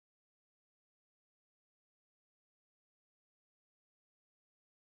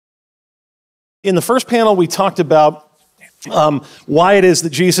In the first panel, we talked about why it is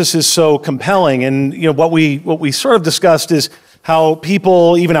that Jesus is so compelling, and what we sort of discussed is how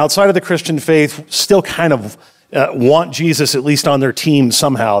people, even outside of the Christian faith, still kind of want Jesus at least on their team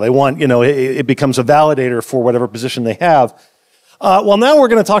somehow. They want, it becomes a validator for whatever position they have. Well, now we're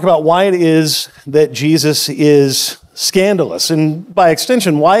going to talk about why it is that Jesus is scandalous, and by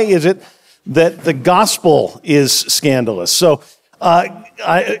extension, why is it that the gospel is scandalous? So,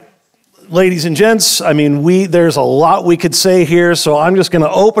 ladies and gents, there's a lot we could say here, so I'm just going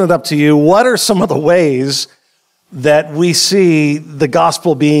to open it up to you. What are some of the ways that we see the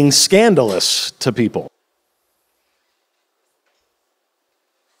gospel being scandalous to people?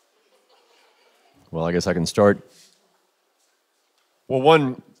 Well, I guess I can start. Well,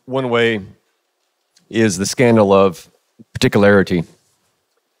 one way is the scandal of particularity.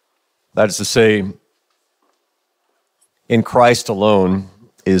 That is to say, in Christ alone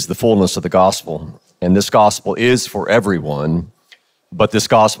is the fullness of the gospel. And this gospel is for everyone, but this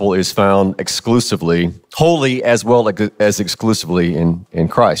gospel is found exclusively, wholly as well as exclusively in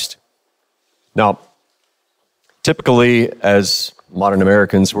Christ. Now, typically, as modern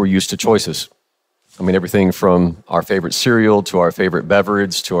Americans, we're used to choices. Everything from our favorite cereal to our favorite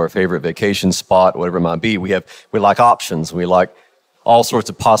beverage to our favorite vacation spot, whatever it might be. We like options. We like all sorts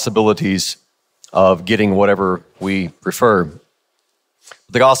of possibilities of getting whatever we prefer.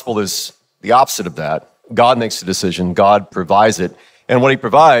 The gospel is the opposite of that. God makes the decision. God provides it. And what he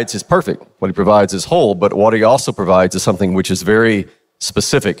provides is perfect. What he provides is whole. But what he also provides is something which is very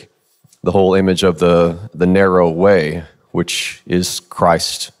specific. The whole image of the narrow way, which is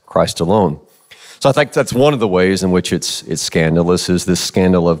Christ alone. So I think that's one of the ways in which it's scandalous, is this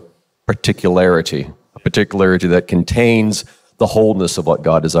scandal of particularity, a particularity that contains the wholeness of what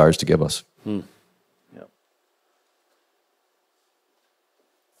God desires to give us. Yep.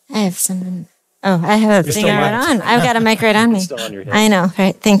 I have something. Oh, I have a thing right on. I've got a mic right on me. Still on your head. I know,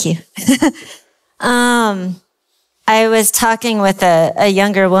 right? Thank you. I was talking with a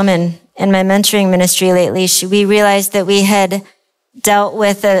younger woman in my mentoring ministry lately. We realized that we had dealt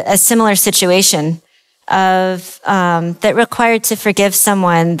with a similar situation of that required to forgive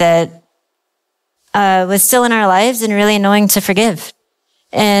someone that was still in our lives and really annoying to forgive.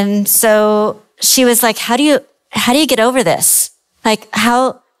 And so she was like, how do you get over this? Like,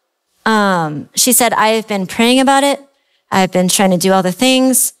 how? She said, I've been praying about it. I've been trying to do all the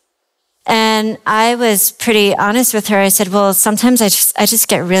things. And I was pretty honest with her. I said, well, sometimes I just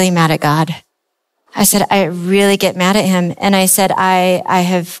get really mad at God. I said, I really get mad at him. And I said, I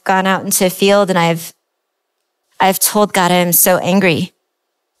have gone out into a field and I've told God, I'm so angry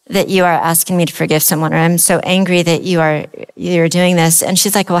that you are asking me to forgive someone, or I'm so angry that you're doing this. And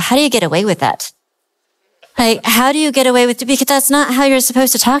she's like, well, how do you get away with that? Like, how do you get away with it? Because that's not how you're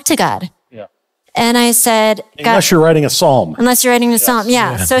supposed to talk to God. Yeah. And I said, unless you're writing a psalm. Unless you're writing a psalm,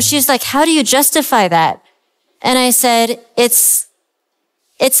 yeah. So she's like, how do you justify that? And I said, it's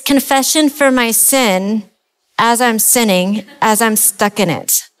confession for my sin as I'm sinning, as I'm stuck in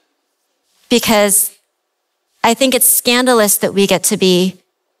it. Because I think it's scandalous that we get to be,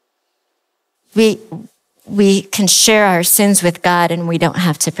 we can share our sins with God and we don't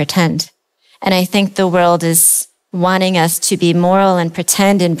have to pretend. And I think the world is wanting us to be moral and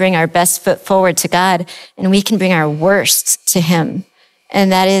pretend and bring our best foot forward to God, and we can bring our worst to him.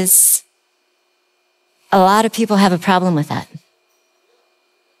 And that is, a lot of people have a problem with that.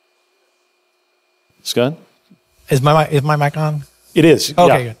 Scott? Is my mic on? It is.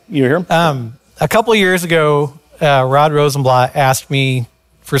 Okay, yeah. You hear him? A couple of years ago, Rod Rosenblatt asked me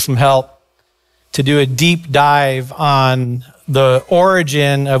for some help to do a deep dive on the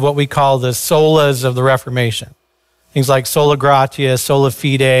origin of what we call the solas of the Reformation. Things like sola gratia, sola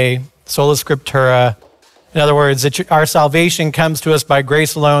fide, sola scriptura. In other words, that our salvation comes to us by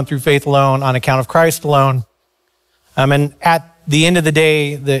grace alone, through faith alone, on account of Christ alone. And at the end of the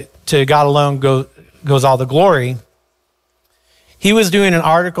day, that to God alone goes all the glory. He was doing an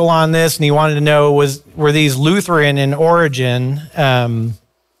article on this, and he wanted to know, were these Lutheran in origin?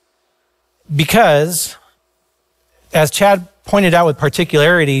 Because, as Chad pointed out with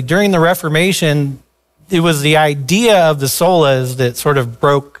particularity, during the Reformation, it was the idea of the solas that sort of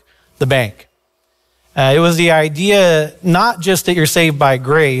broke the bank. It was the idea not just that you're saved by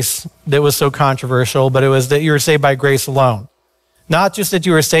grace that was so controversial, but it was that you were saved by grace alone. Not just that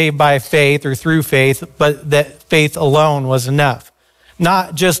you were saved by faith or through faith, but that faith alone was enough.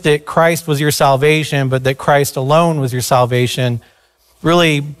 Not just that Christ was your salvation, but that Christ alone was your salvation.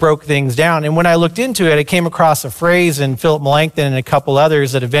 Really broke things down. And when I looked into it, I came across a phrase in Philip Melanchthon and a couple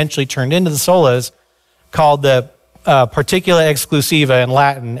others that eventually turned into the solas, called the particula exclusiva in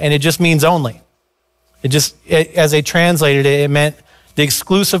Latin, and it just means only. As they translated it, it meant the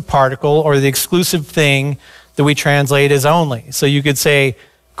exclusive particle or the exclusive thing that we translate as only. So you could say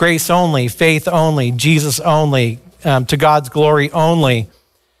grace only, faith only, Jesus only, to God's glory only.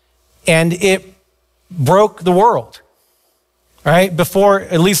 And it broke the world, right? Before,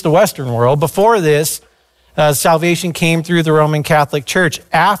 at least the Western world, before this, salvation came through the Roman Catholic Church.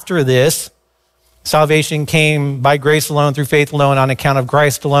 After this, salvation came by grace alone, through faith alone, on account of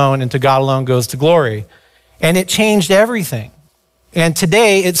Christ alone, and to God alone goes to glory. And it changed everything. And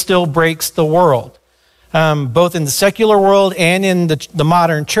today, it still breaks the world. Both in the secular world and in the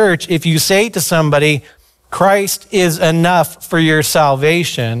modern church, if you say to somebody, Christ is enough for your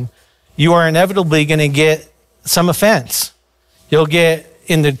salvation, you are inevitably going to get some offense. You'll get,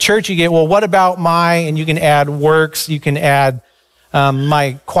 in the church, you get, well, what about and you can add works, you can add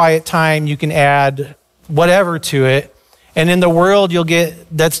my quiet time, you can add whatever to it. And in the world, you'll get,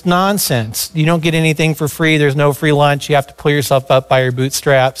 that's nonsense. You don't get anything for free. There's no free lunch. You have to pull yourself up by your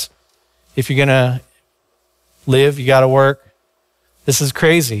bootstraps. If you're going to live, you got to work. This is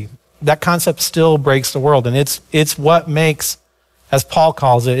crazy. That concept still breaks the world. And it's what makes, as Paul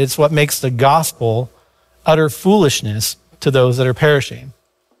calls it, it's what makes the gospel utter foolishness to those that are perishing.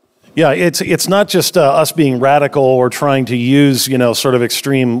 Yeah, it's not just us being radical or trying to use, sort of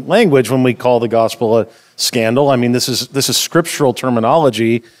extreme language when we call the gospel a scandal. I mean, this is scriptural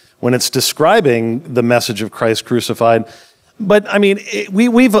terminology when it's describing the message of Christ crucified. But I mean,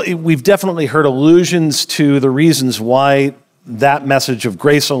 we've definitely heard allusions to the reasons why that message of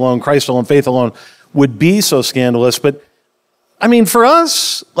grace alone, Christ alone, faith alone would be so scandalous. But I mean, for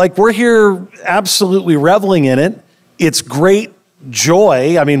us, like, we're here absolutely reveling in it. It's great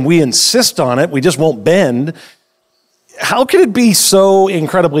joy. I mean, we insist on it. We just won't bend. How could it be so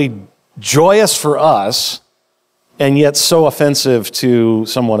incredibly joyous for us and yet so offensive to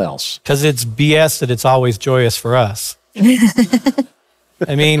someone else? Because it's BS that it's always joyous for us.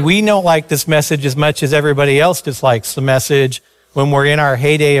 I mean, we don't like this message as much as everybody else dislikes the message when we're in our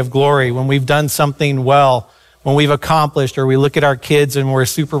heyday of glory, when we've done something well, when we've accomplished, or we look at our kids and we're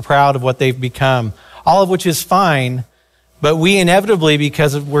super proud of what they've become, all of which is fine. But we inevitably,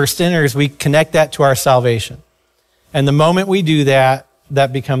 because we're sinners, we connect that to our salvation. And the moment we do that,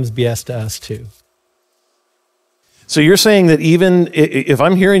 that becomes BS to us too. So you're saying that even, if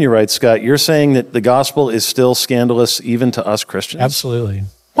I'm hearing you right, Scott, you're saying that the gospel is still scandalous even to us Christians? Absolutely.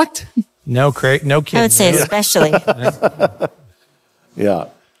 What? No kidding. I would say especially. Yeah.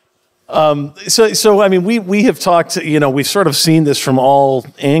 So I mean, we have talked, we've sort of seen this from all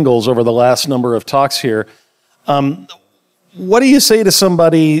angles over the last number of talks here. What do you say to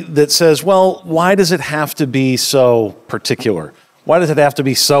somebody that says, well, why does it have to be so particular? Why does it have to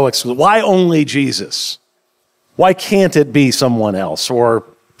be so exclusive? Why only Jesus? Why can't it be someone else or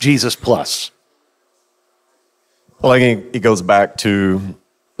Jesus plus? Well, I think it goes back to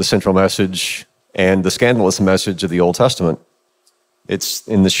the central message and the scandalous message of the Old Testament. It's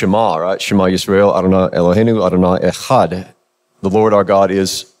in the Shema, right? Shema Yisrael, Adonai Eloheinu, Adonai Echad. The Lord our God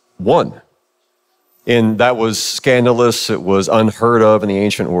is one. And that was scandalous. It was unheard of in the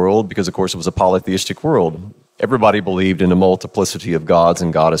ancient world because, of course, it was a polytheistic world. Everybody believed in a multiplicity of gods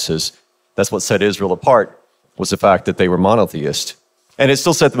and goddesses. That's what set Israel apart, was the fact that they were monotheist. And it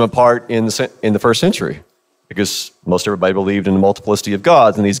still set them apart in the first century because most everybody believed in a multiplicity of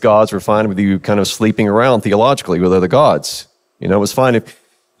gods, and these gods were fine with you kind of sleeping around theologically with other gods. It was fine if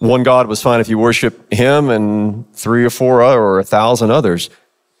one God was fine if you worship him and 3 or 4 or 1,000 others.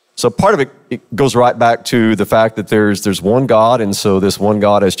 So part of it goes right back to the fact that there's one God, and so this one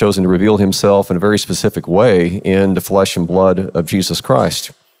God has chosen to reveal himself in a very specific way in the flesh and blood of Jesus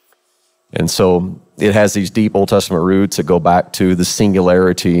Christ. And so it has these deep Old Testament roots that go back to the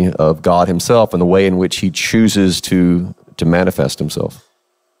singularity of God himself and the way in which he chooses to manifest himself.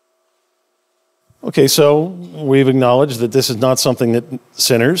 Okay, so we've acknowledged that this is not something that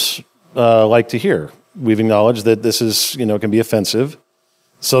sinners like to hear. We've acknowledged that this is, can be offensive.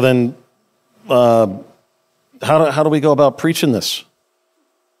 So then, how do we go about preaching this?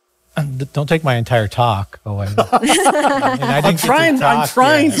 Don't take my entire talk away. I'm trying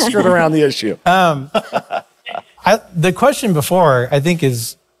to skirt around the issue. The question before, I think,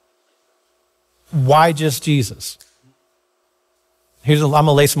 is why just Jesus? I'm going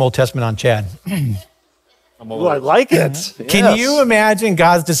to lay some Old Testament on Chad. Ooh, I like it. Yes. Can you imagine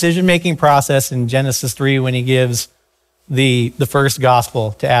God's decision-making process in Genesis 3 when he gives the first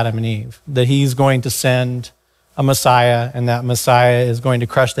gospel to Adam and Eve? That he's going to send a Messiah, and that Messiah is going to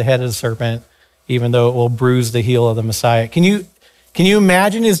crush the head of the serpent, even though it will bruise the heel of the Messiah. Can you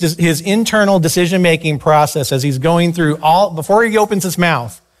imagine his internal decision-making process as he's going through before he opens his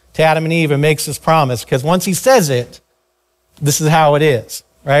mouth to Adam and Eve and makes this promise, because once he says it, this is how it is,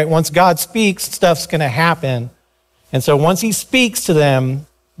 right? Once God speaks, stuff's going to happen. And so once he speaks to them,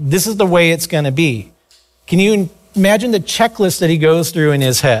 this is the way it's going to be. Can you imagine the checklist that he goes through in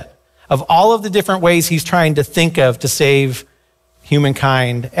his head of all of the different ways he's trying to think of to save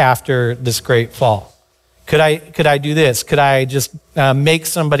humankind after this great fall? Could I do this? Could I just make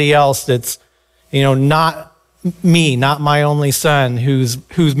somebody else that's, not me, not my only son,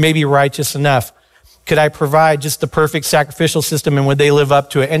 who's maybe righteous enough? Could I provide just the perfect sacrificial system, and would they live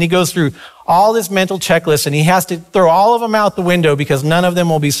up to it? And he goes through all this mental checklist, and he has to throw all of them out the window because none of them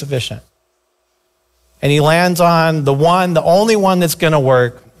will be sufficient. And he lands on the only one that's going to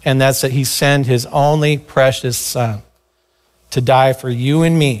work, and that's that he sent his only precious son to die for you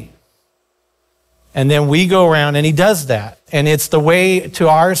and me. And then we go around, and he does that. And it's the way to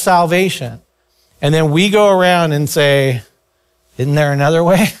our salvation. And then we go around and say, isn't there another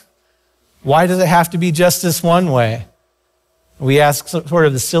way? Why does it have to be just this one way? We ask sort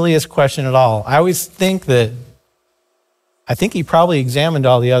of the silliest question at all. I always think he probably examined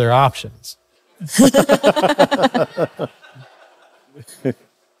all the other options.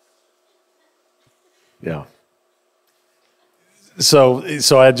 Yeah. So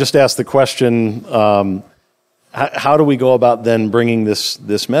I just asked the question, how do we go about then bringing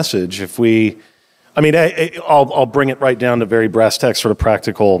this message? I'll bring it right down to very brass tacks, sort of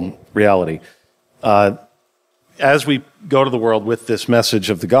practical reality. As we go to the world with this message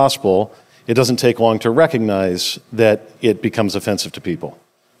of the gospel, it doesn't take long to recognize that it becomes offensive to people,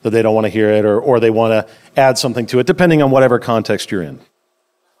 that they don't want to hear it, or they want to add something to it, depending on whatever context you're in.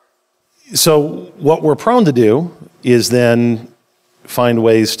 So what we're prone to do is then find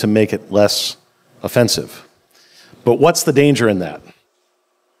ways to make it less offensive. But what's the danger in that?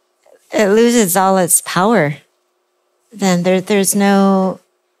 It loses all its power. Then there's no...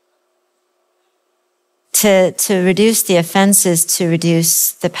 To reduce the offenses, to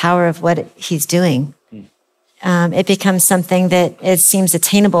reduce the power of what he's doing. It becomes something that it seems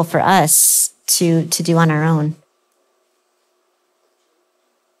attainable for us to do on our own.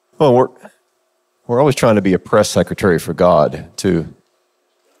 Well, we're always trying to be a press secretary for God, too.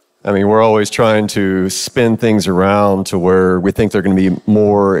 We're always trying to spin things around to where we think they're going to be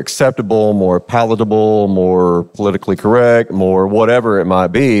more acceptable, more palatable, more politically correct, more whatever it might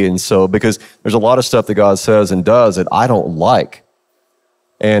be. And so, because there's a lot of stuff that God says and does that I don't like.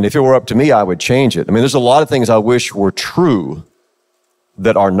 And if it were up to me, I would change it. There's a lot of things I wish were true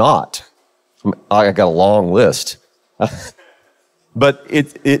that are not. I got a long list. But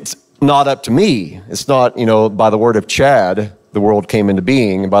it's not up to me. It's not, by the word of Chad, the world came into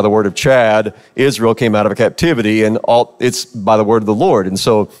being, and by the word of Chad, Israel came out of a captivity, and it's by the word of the Lord. And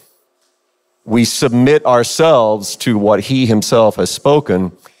so we submit ourselves to what he himself has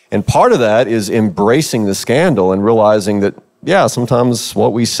spoken. And part of that is embracing the scandal and realizing that, sometimes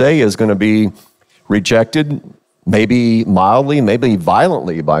what we say is going to be rejected, maybe mildly, maybe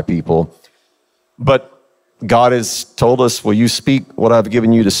violently by people. But God has told us, well, you speak what I've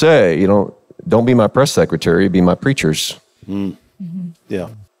given you to say. Don't be my press secretary, be my preachers. Mm-hmm. Yeah.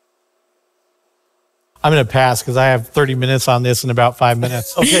 I'm going to pass because I have 30 minutes on this in about 5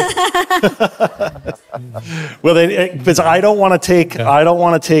 minutes. Okay. Well, because I don't want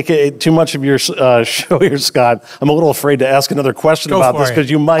to take too much of your show here, Scott. I'm a little afraid to ask another question about this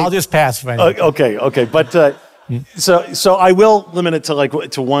because you might. I'll just pass if I need. Okay. But so I will limit it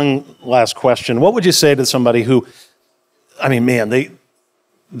to one last question. What would you say to somebody who,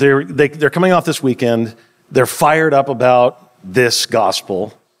 they're coming off this weekend, they're fired up about this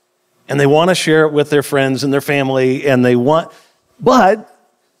gospel, and they want to share it with their friends and their family, but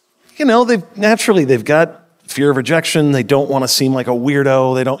they've got fear of rejection. They don't want to seem like a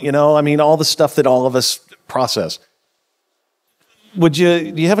weirdo. They don't, all the stuff that all of us process. Do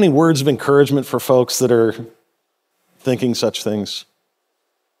you have any words of encouragement for folks that are thinking such things?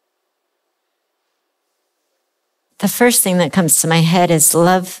 The first thing that comes to my head is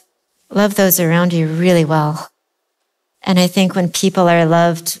love those around you really well. And I think when people are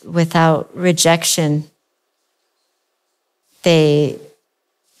loved without rejection, it's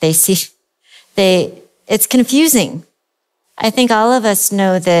confusing. I think all of us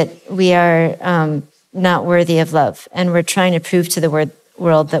know that we are not worthy of love, and we're trying to prove to the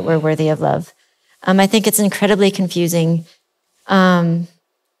world that we're worthy of love. I think it's incredibly confusing. Talk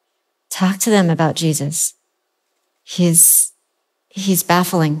to them about Jesus. He's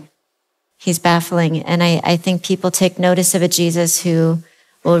baffling. He's baffling. And I think people take notice of a Jesus who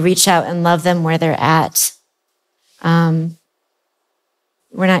will reach out and love them where they're at. We're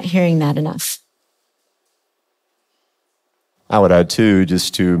not hearing that enough. I would add too,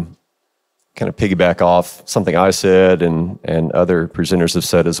 just to kind of piggyback off something I said and other presenters have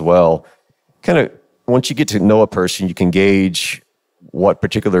said as well. Kind of once you get to know a person, you can gauge what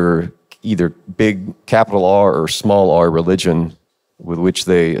particular either big capital R or small R religion with which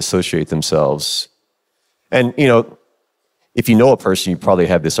they associate themselves. And, you know, if you know a person, you probably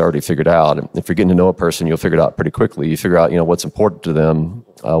have this already figured out. And if you're getting to know a person, you'll figure it out pretty quickly. You figure out, you know, what's important to them.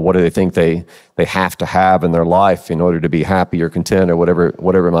 What do they think they have to have in their life in order to be happy or content or whatever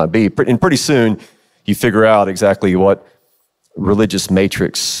it might be. And pretty soon, you figure out exactly what religious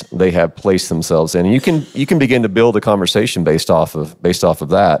matrix they have placed themselves in. And you can begin to build a conversation based off of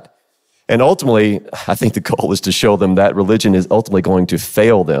that. And ultimately, I think the goal is to show them that religion is ultimately going to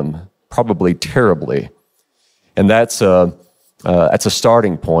fail them, probably terribly. And that's a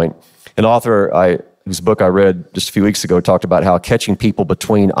starting point. An author whose book I read just a few weeks ago talked about how catching people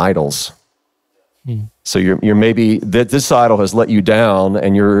between idols. So you're maybe that this idol has let you down,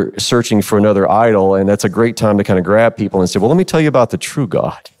 and you're searching for another idol, and that's a great time to kind of grab people and say, "Well, let me tell you about the true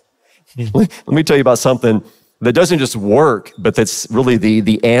God. Let me tell you about something that doesn't just work, but that's really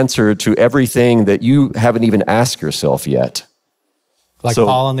the answer to everything that you haven't even asked yourself yet." Like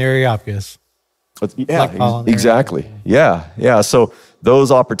Paul and the Areopagus. Yeah, like exactly. Yeah. So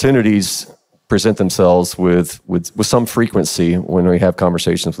those opportunities present themselves with some frequency when we have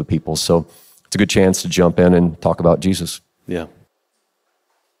conversations with people. So it's a good chance to jump in and talk about Jesus. Yeah.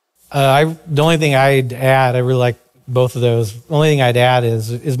 The only thing I'd add, I really like both of those. The only thing I'd add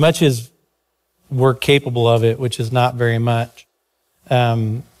is, as much as we're capable of it, which is not very much,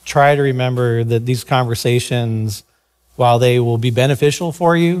 try to remember that these conversations, while they will be beneficial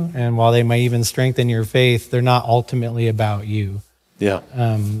for you and while they may even strengthen your faith, they're not ultimately about you. Yeah.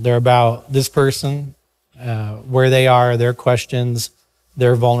 They're about this person, where they are, their questions,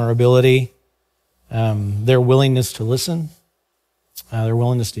 their vulnerability, their willingness to listen, their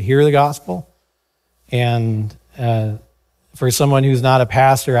willingness to hear the gospel. And for someone who's not a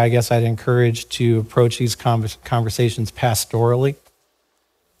pastor, I guess I'd encourage to approach these conversations pastorally,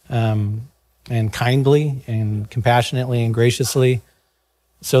 and kindly and compassionately and graciously,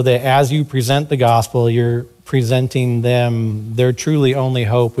 so that as you present the gospel, you're presenting them their truly only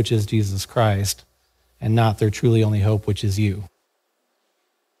hope, which is Jesus Christ, and not their truly only hope, which is you.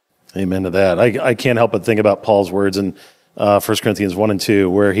 Amen to that. I can't help but think about Paul's words in 1 Corinthians 1 and 2,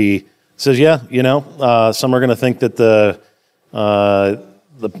 where he says, some are going to think that the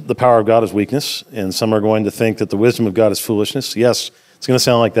power of God is weakness, and some are going to think that the wisdom of God is foolishness. Yes, it's going to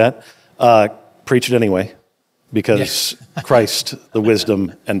sound like that. Preach it anyway, because Christ, the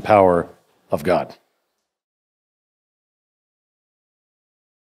wisdom and power of God.